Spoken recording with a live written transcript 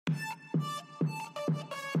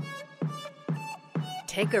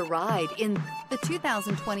Take a ride in the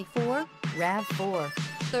 2024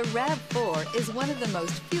 RAV4. The RAV4 is one of the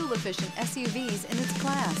most fuel-efficient SUVs in its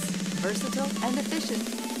class. Versatile and efficient,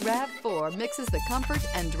 RAV4 mixes the comfort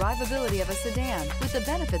and drivability of a sedan with the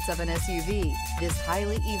benefits of an SUV. This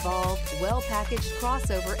highly evolved, well-packaged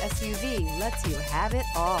crossover SUV lets you have it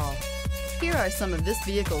all. Here are some of this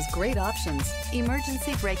vehicle's great options: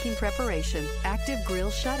 emergency braking preparation, active grille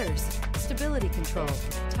shutters, stability control,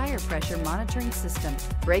 tire pressure monitoring system,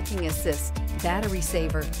 braking assist, battery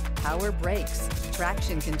saver, power brakes,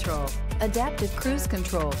 traction control, adaptive cruise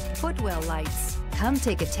control, footwell lights. Come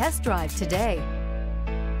take a test drive today.